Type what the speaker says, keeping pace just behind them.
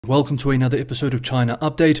Welcome to another episode of China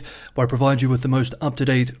Update, where I provide you with the most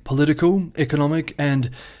up-to-date political, economic, and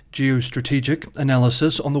geostrategic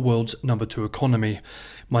analysis on the world's number 2 economy.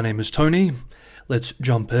 My name is Tony. Let's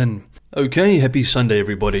jump in. Okay, happy Sunday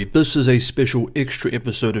everybody. This is a special extra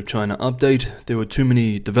episode of China Update. There were too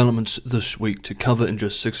many developments this week to cover in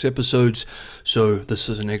just 6 episodes, so this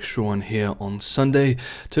is an extra one here on Sunday.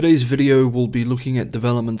 Today's video will be looking at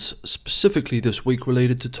developments specifically this week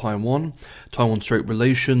related to Taiwan, Taiwan Strait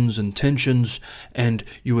relations and tensions, and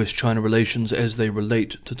US-China relations as they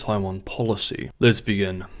relate to Taiwan policy. Let's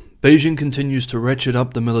begin. Beijing continues to ratchet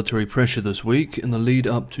up the military pressure this week in the lead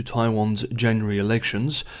up to Taiwan's January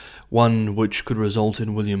elections, one which could result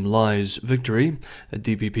in William Lai's victory, a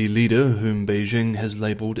DPP leader whom Beijing has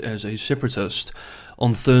labelled as a separatist.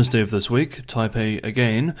 On Thursday of this week, Taipei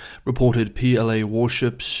again reported PLA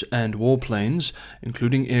warships and warplanes,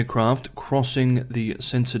 including aircraft, crossing the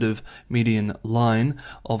sensitive median line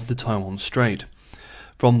of the Taiwan Strait.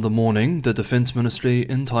 From the morning, the Defense Ministry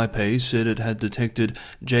in Taipei said it had detected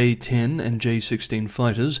J-10 and J-16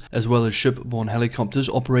 fighters, as well as ship-borne helicopters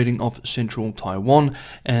operating off central Taiwan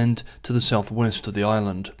and to the southwest of the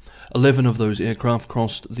island. 11 of those aircraft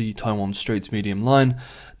crossed the Taiwan Strait's median line.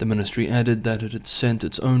 The ministry added that it had sent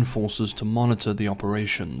its own forces to monitor the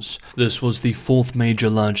operations. This was the 4th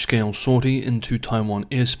major large-scale sortie into Taiwan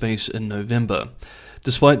airspace in November.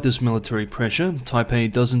 Despite this military pressure,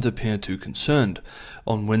 Taipei doesn't appear too concerned.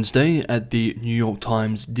 On Wednesday, at the New York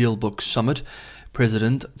Times Dealbook Summit,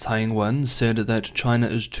 President Taiwan said that China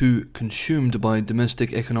is too consumed by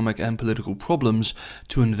domestic economic and political problems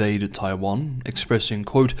to invade Taiwan, expressing,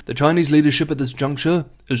 quote, "The Chinese leadership at this juncture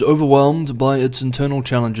is overwhelmed by its internal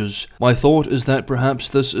challenges. My thought is that perhaps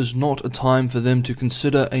this is not a time for them to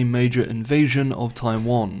consider a major invasion of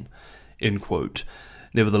Taiwan," end quote.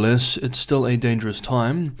 Nevertheless, it's still a dangerous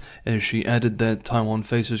time, as she added that Taiwan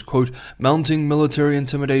faces, quote, "mounting military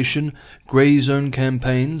intimidation, grey zone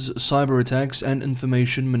campaigns, cyber attacks, and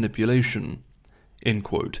information manipulation," end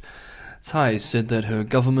quote. Tsai said that her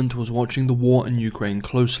government was watching the war in Ukraine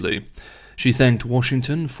closely. She thanked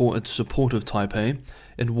Washington for its support of Taipei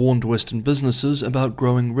and warned Western businesses about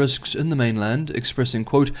growing risks in the mainland, expressing,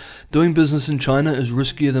 quote, "doing business in China is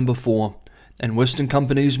riskier than before, and Western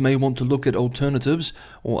companies may want to look at alternatives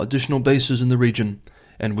or additional bases in the region,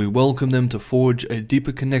 and we welcome them to forge a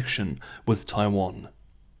deeper connection with Taiwan,"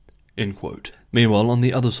 end quote. Meanwhile, on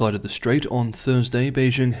the other side of the strait, on Thursday,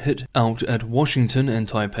 Beijing hit out at Washington and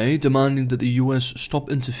Taipei, demanding that the US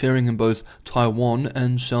stop interfering in both Taiwan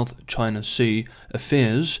and South China Sea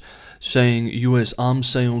affairs, saying US arms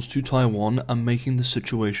sales to Taiwan are making the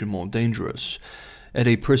situation more dangerous. At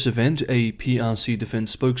a press event, a PRC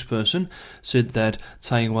defense spokesperson said that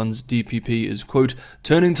Taiwan's DPP is, quote,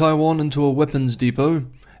 "turning Taiwan into a weapons depot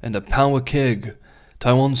and a power keg.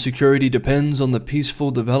 Taiwan's security depends on the peaceful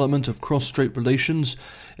development of cross-strait relations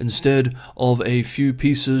instead of a few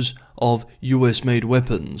pieces of US-made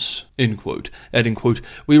weapons," end quote. Adding, quote,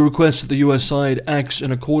 "we request that the US side acts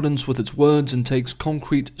in accordance with its words and takes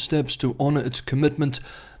concrete steps to honor its commitment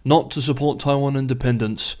not to support Taiwan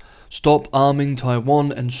independence. Stop arming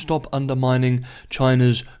Taiwan and stop undermining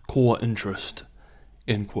China's core interest,"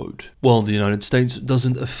 end quote. While the United States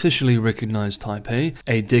doesn't officially recognize Taipei,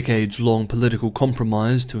 a decades-long political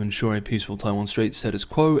compromise to ensure a peaceful Taiwan Strait status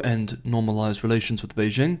quo and normalize relations with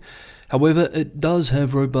Beijing, however, it does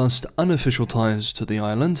have robust unofficial ties to the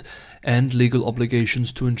island and legal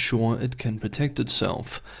obligations to ensure it can protect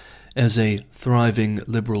itself. As a thriving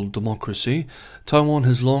liberal democracy, Taiwan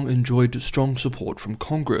has long enjoyed strong support from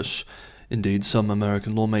Congress. Indeed, some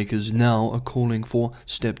American lawmakers now are calling for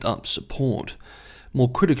stepped-up support. More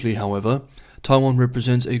critically, however, Taiwan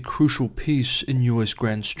represents a crucial piece in US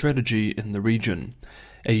grand strategy in the region.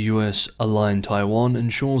 A US-aligned Taiwan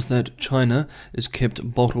ensures that China is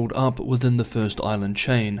kept bottled up within the first island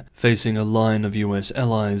chain, facing a line of US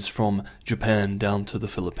allies from Japan down to the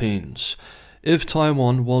Philippines. If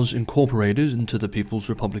Taiwan was incorporated into the People's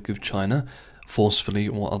Republic of China, forcefully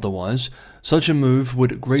or otherwise, such a move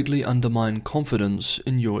would greatly undermine confidence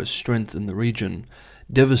in US strength in the region,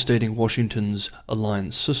 devastating Washington's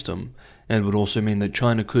alliance system, and would also mean that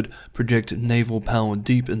China could project naval power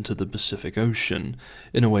deep into the Pacific Ocean,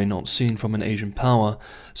 in a way not seen from an Asian power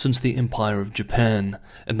since the Empire of Japan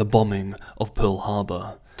and the bombing of Pearl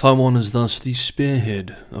Harbor. Taiwan is thus the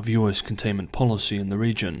spearhead of US containment policy in the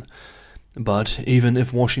region. But even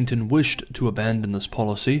if Washington wished to abandon this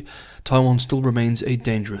policy, Taiwan still remains a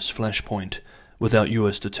dangerous flashpoint, Without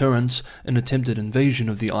US deterrence, an attempted invasion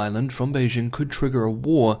of the island from Beijing could trigger a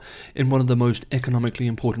war in one of the most economically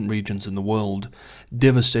important regions in the world,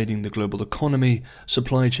 devastating the global economy,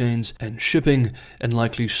 supply chains, and shipping, and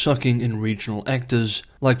likely sucking in regional actors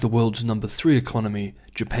like the world's number 3 economy,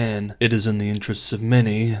 Japan. It is in the interests of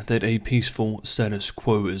many that a peaceful status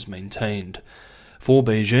quo is maintained. For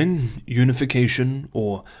Beijing, unification,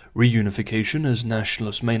 or reunification as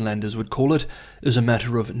nationalist mainlanders would call it, is a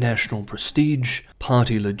matter of national prestige,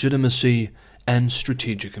 party legitimacy, and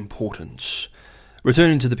strategic importance.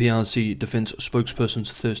 Returning to the PRC defense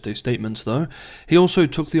spokesperson's Thursday statements, though, he also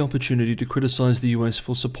took the opportunity to criticize the US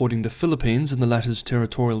for supporting the Philippines in the latter's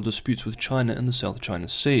territorial disputes with China in the South China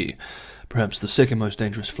Sea, perhaps the second most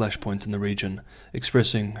dangerous flashpoint in the region,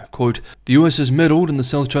 expressing, quote, "The US has meddled in the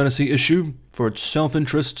South China Sea issue for its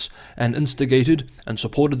self-interests and instigated and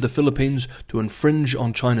supported the Philippines to infringe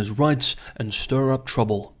on China's rights and stir up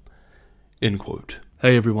trouble," end quote.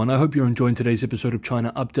 Hey everyone, I hope you're enjoying today's episode of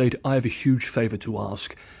China Update. I have a huge favor to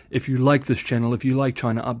ask. If you like this channel, if you like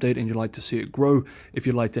China Update and you'd like to see it grow, if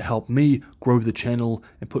you'd like to help me grow the channel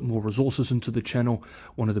and put more resources into the channel,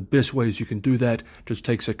 one of the best ways you can do that just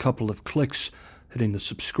takes a couple of clicks, hitting the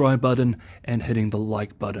subscribe button and hitting the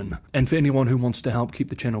like button. And for anyone who wants to help keep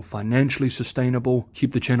the channel financially sustainable,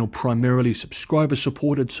 keep the channel primarily subscriber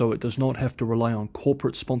supported so it does not have to rely on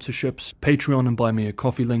corporate sponsorships, Patreon and Buy Me a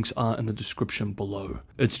Coffee links are in the description below.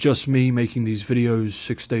 It's just me making these videos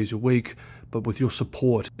 6 days a week, but with your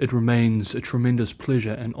support, it remains a tremendous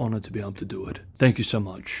pleasure and honor to be able to do it. Thank you so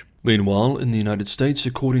much. Meanwhile, in the United States,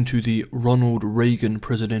 according to the Ronald Reagan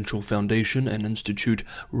Presidential Foundation and Institute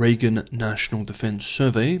Reagan National Defense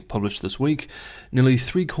Survey, published this week, nearly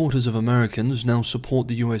 3/4 of Americans now support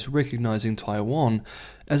the US recognizing Taiwan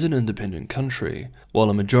as an independent country,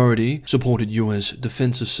 while a majority supported US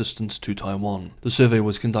defense assistance to Taiwan. The survey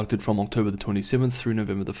was conducted from October the 27th through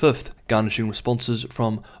November the 5th, garnishing responses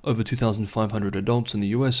from over 2,500 adults in the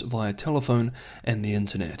US via telephone and the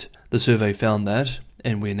internet. The survey found that,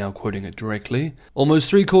 and we're now quoting it directly, almost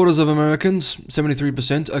 3/4 of Americans,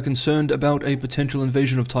 73%, are concerned about a potential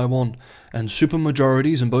invasion of Taiwan, and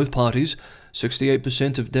supermajorities in both parties,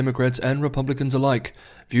 68% of Democrats and Republicans alike,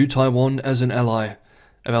 view Taiwan as an ally.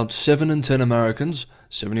 About 7 in 10 Americans,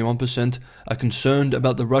 71%, are concerned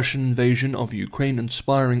about the Russian invasion of Ukraine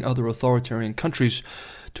inspiring other authoritarian countries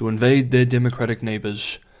to invade their democratic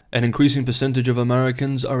neighbors. An increasing percentage of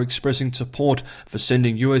Americans are expressing support for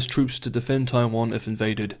sending US troops to defend Taiwan if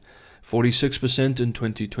invaded. 46% in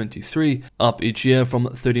 2023, up each year from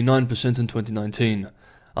 39% in 2019.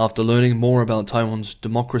 After learning more about Taiwan's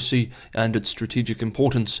democracy and its strategic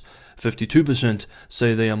importance, 52%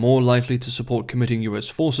 say they are more likely to support committing US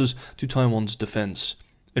forces to Taiwan's defense.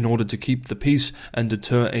 In order to keep the peace and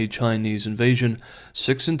deter a Chinese invasion,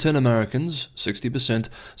 6 in 10 Americans, 60%,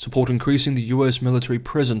 support increasing the US military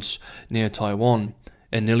presence near Taiwan,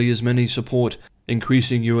 and nearly as many support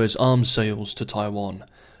increasing US arms sales to Taiwan,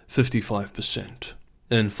 55%.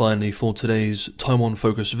 And finally, for today's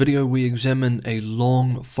Taiwan-focused video, we examine a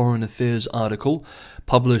long foreign affairs article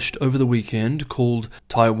published over the weekend called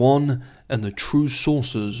Taiwan and the True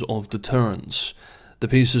Sources of Deterrence. The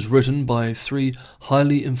piece is written by 3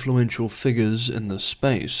 highly influential figures in this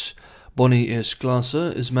space. Bonnie S.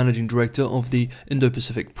 Glasser is Managing Director of the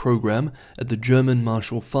Indo-Pacific Program at the German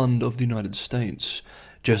Marshall Fund of the United States.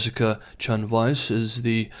 Jessica Chan-Weiss is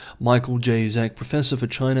the Michael J. Zak Professor for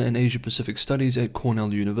China and Asia-Pacific Studies at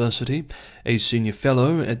Cornell University, a Senior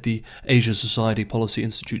Fellow at the Asia Society Policy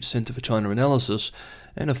Institute Center for China Analysis,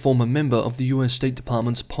 and a former member of the U.S. State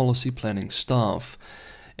Department's policy planning staff.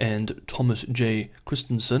 And Thomas J.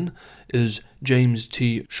 Christensen is James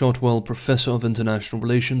T. Shotwell Professor of International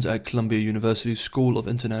Relations at Columbia University School of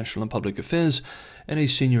International and Public Affairs and a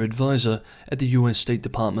Senior Advisor at the U.S. State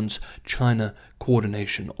Department's China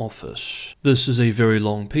Coordination Office. This is a very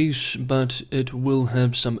long piece, but it will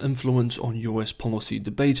have some influence on U.S. policy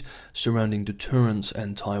debate surrounding deterrence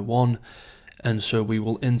and Taiwan, and so we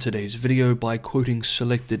will end today's video by quoting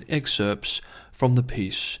selected excerpts from the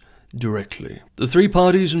piece directly. The 3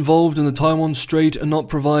 parties involved in the Taiwan Strait are not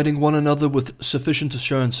providing one another with sufficient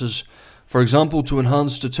assurances. For example, to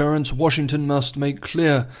enhance deterrence, Washington must make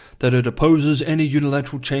clear that it opposes any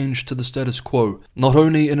unilateral change to the status quo, not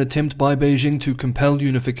only an attempt by Beijing to compel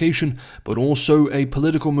unification, but also a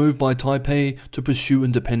political move by Taipei to pursue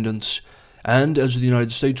independence. And as the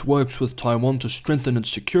United States works with Taiwan to strengthen its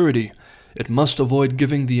security, it must avoid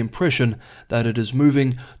giving the impression that it is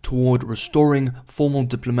moving toward restoring formal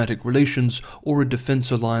diplomatic relations or a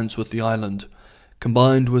defense alliance with the island.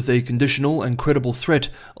 Combined with a conditional and credible threat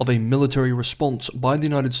of a military response by the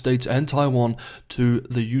United States and Taiwan to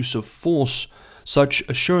the use of force, Such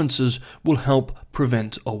assurances will help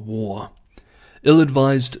prevent a war.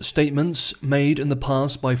 Ill-advised statements made in the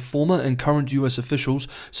past by former and current US officials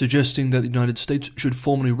suggesting that the United States should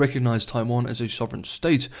formally recognize Taiwan as a sovereign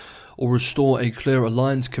state or restore a clear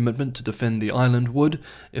alliance commitment to defend the island would,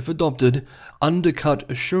 if adopted, undercut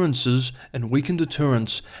assurances and weaken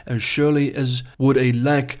deterrence as surely as would a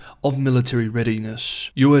lack of military readiness.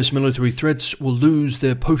 US military threats will lose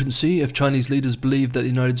their potency if Chinese leaders believe that the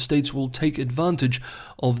United States will take advantage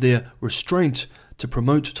of their restraint to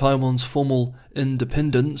promote Taiwan's formal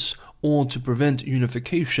independence or to prevent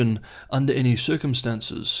unification under any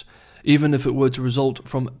circumstances, even if it were to result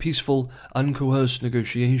from peaceful, uncoerced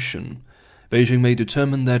negotiation. Beijing may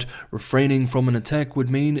determine that refraining from an attack would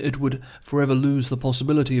mean it would forever lose the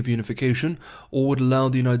possibility of unification, or would allow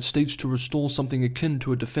the United States to restore something akin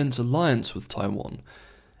to a defense alliance with Taiwan.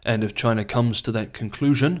 And if China comes to that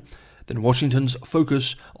conclusion, then Washington's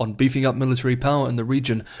focus on beefing up military power in the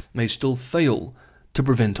region may still fail to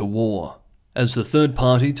prevent a war. As the third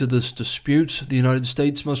party to this dispute, the United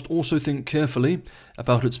States must also think carefully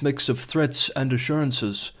about its mix of threats and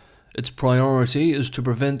assurances. Its priority is to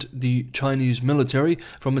prevent the Chinese military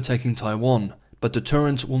from attacking Taiwan, but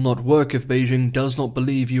deterrence will not work if Beijing does not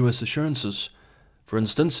believe US assurances. For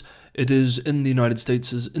instance, it is in the United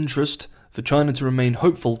States' interest for China to remain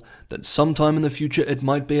hopeful that sometime in the future it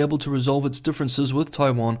might be able to resolve its differences with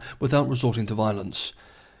Taiwan without resorting to violence.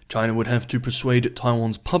 China would have to persuade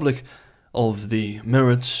Taiwan's public of the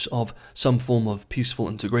merits of some form of peaceful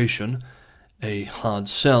integration, a hard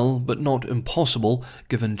sell, but not impossible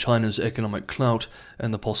given China's economic clout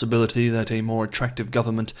and the possibility that a more attractive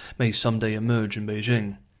government may someday emerge in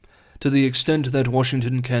Beijing. To the extent that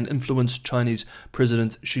Washington can influence Chinese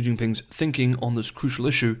President Xi Jinping's thinking on this crucial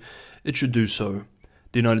issue, it should do so.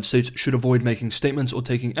 The United States should avoid making statements or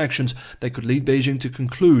taking actions that could lead Beijing to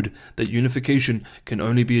conclude that unification can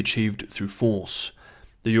only be achieved through force.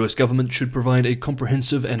 The US government should provide a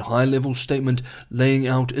comprehensive and high-level statement laying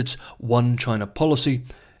out its One China policy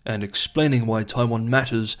and explaining why Taiwan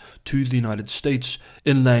matters to the United States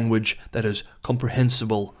in language that is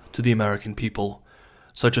comprehensible to the American people.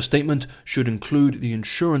 Such a statement should include the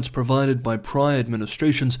assurance provided by prior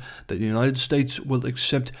administrations that the United States will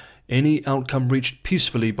accept any outcome reached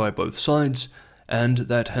peacefully by both sides, and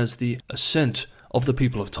that has the assent of the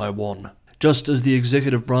people of Taiwan. Just as the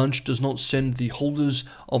executive branch does not send the holders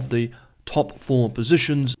of the top 4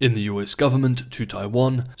 positions in the US government to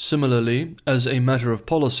Taiwan, similarly, as a matter of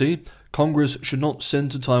policy, Congress should not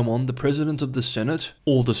send to Taiwan the President of the Senate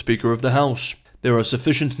or the Speaker of the House. There are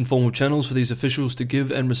sufficient informal channels for these officials to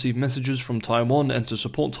give and receive messages from Taiwan and to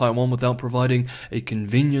support Taiwan without providing a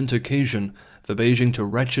convenient occasion for Beijing to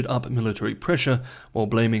ratchet up military pressure while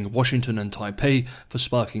blaming Washington and Taipei for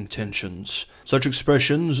sparking tensions. Such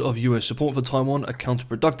expressions of US support for Taiwan are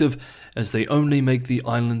counterproductive as they only make the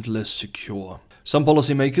island less secure. Some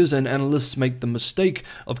policymakers and analysts make the mistake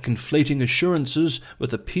of conflating assurances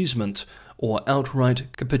with appeasement or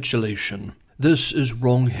outright capitulation. This is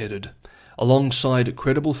wrong-headed. Alongside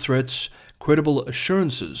credible threats, credible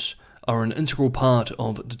assurances are an integral part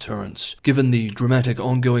of deterrence. Given the dramatic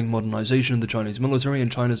ongoing modernization of the Chinese military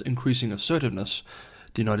and China's increasing assertiveness,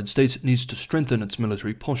 the United States needs to strengthen its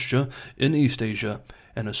military posture in East Asia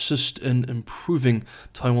and assist in improving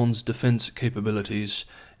Taiwan's defense capabilities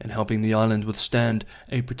and helping the island withstand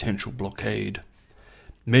a potential blockade.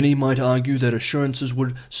 Many might argue that assurances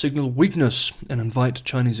would signal weakness and invite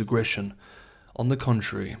Chinese aggression. On the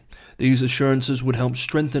contrary, these assurances would help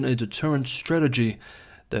strengthen a deterrence strategy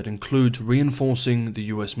that includes reinforcing the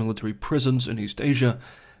US military presence in East Asia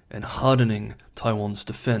and hardening Taiwan's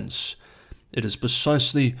defense. It is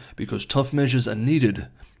precisely because tough measures are needed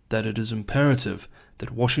that it is imperative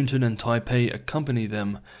that Washington and Taipei accompany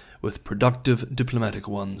them with productive diplomatic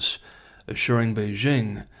ones, assuring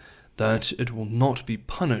Beijing that it will not be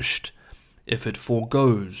punished if it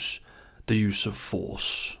forgoes the use of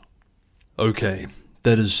force. Okay,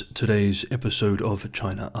 that is today's episode of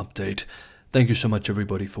China Update. Thank you so much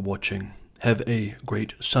everybody for watching. Have a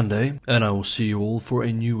great Sunday, and I will see you all for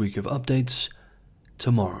a new week of updates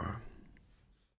tomorrow.